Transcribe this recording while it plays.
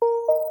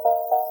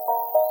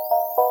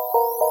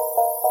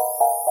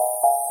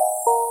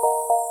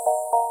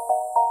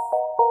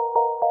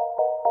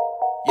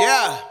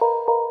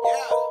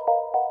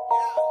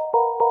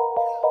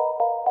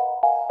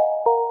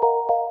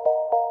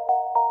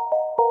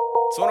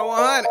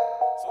2100.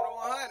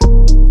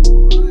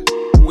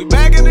 We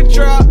back in the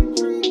trap,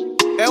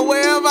 and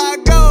wherever I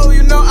go,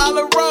 you know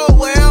I'll roll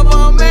wherever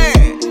I'm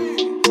at.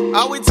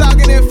 Are we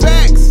talking in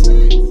facts?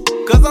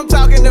 Cause I'm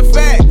talking the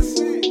facts.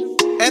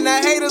 And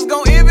the haters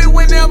gon' envy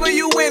whenever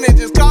you win it.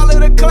 Just call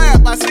it a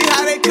clap. I see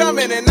how they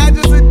coming and I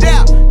just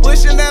adapt.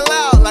 Pushing that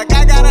loud like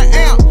I got an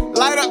amp.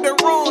 Light up the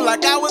room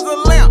like I was a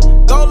lamp.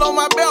 Gold on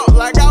my belt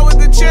like I was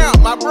the champ.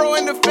 My bro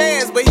in the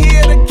fans, but he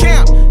at the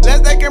camp.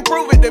 Less they can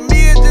prove it, to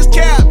me it's just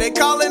cap. They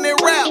calling it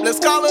rap, let's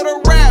call it a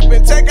rap.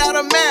 And take out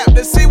a map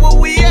to see where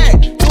we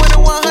at.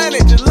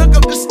 2100, just look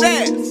up the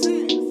stats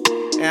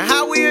and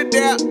how we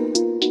adapt.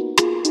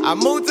 I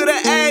moved to the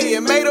A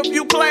and made a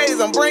few plays,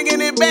 I'm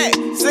bringing it back.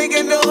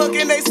 Singing the hook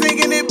and they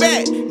singing it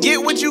back.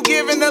 Get what you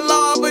give in the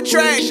law of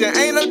attraction.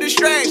 Ain't no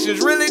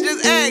distractions, really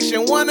just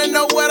action. Wanna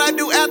know what I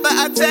do after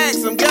I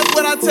tax them? Guess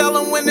what I tell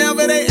them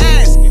whenever they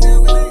ask?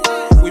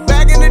 We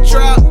back in the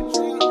trap,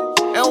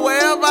 and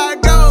wherever I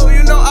go,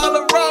 you know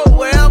I'll roll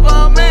wherever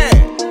I'm at.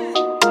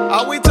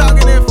 Are we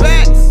talking in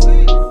facts?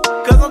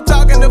 Cause I'm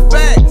talking the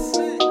facts.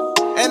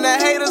 And the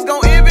haters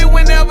gon' envy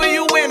whenever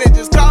you win it.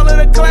 Just call it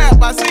a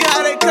clap, I see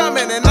how they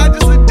coming and I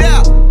just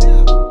adapt.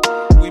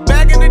 We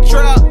back in the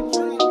trap,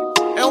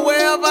 and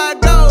wherever I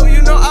go,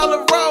 you know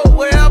I'll roll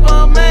wherever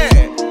I'm at.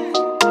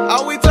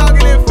 Are we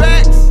talking in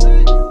facts?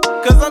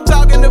 Cause I'm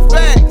talking the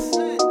facts.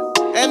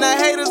 And the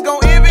haters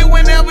gon' envy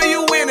whenever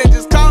you win it.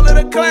 Just call it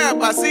a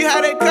clap, I see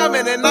how they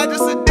coming and I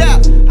just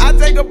adapt. I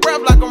take a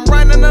breath like I'm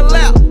running a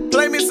lap.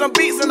 Play me some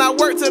beats and I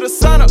work till the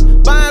sun up.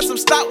 Buying some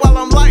stock while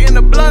I'm lighting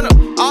the blunt up.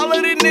 All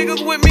of these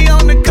niggas with me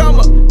on the come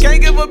up.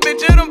 Can't give a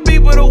bitch of them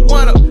people to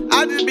one up.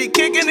 I just be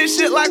kicking this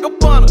shit like a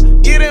punter.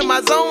 Get in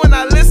my zone when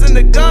I listen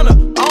to Gunna.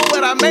 On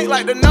what I make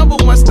like the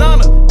 #1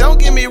 stunner. Don't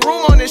give me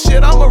room on this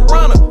shit, I'm a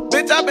runner.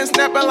 Bitch, I been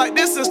snapping like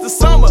this since the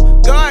summer.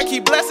 God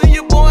keep blessing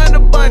you, boy, in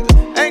abundance.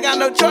 Ain't got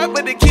no choice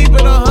but to keep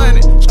it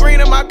 100.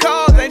 Screening my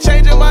calls, ain't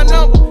changing my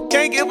number.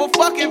 Can't give a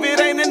fuck if it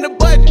ain't in the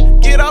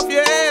budget. Get off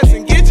your ass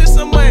and get you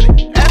some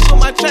money. Ask for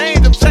my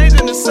change, I'm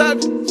changing the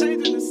subject.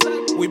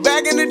 We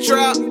back in the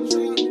trap,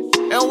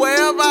 and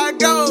wherever I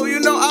go, you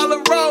know I'll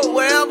roll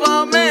wherever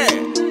I'm at.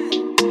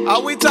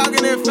 Are we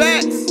talking in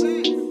facts?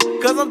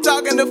 Cause I'm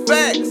talking the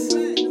facts.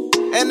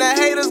 And the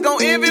haters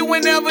gon' envy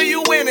whenever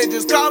you win it.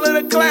 Just call it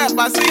a clap,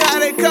 I see how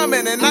they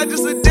coming and I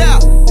just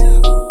adapt.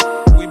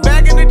 We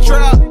back in the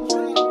trap,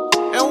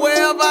 and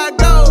wherever I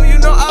go, you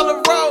know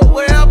I'll roll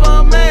wherever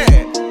I'm at.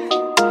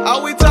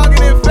 Are we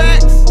talking in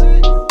facts?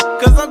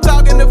 Cause I'm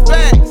talking the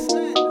facts.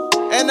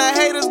 And the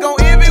haters gon'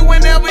 envy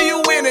whenever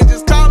you win it.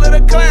 Just call it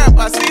a clap,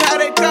 I see how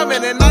they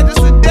coming and I just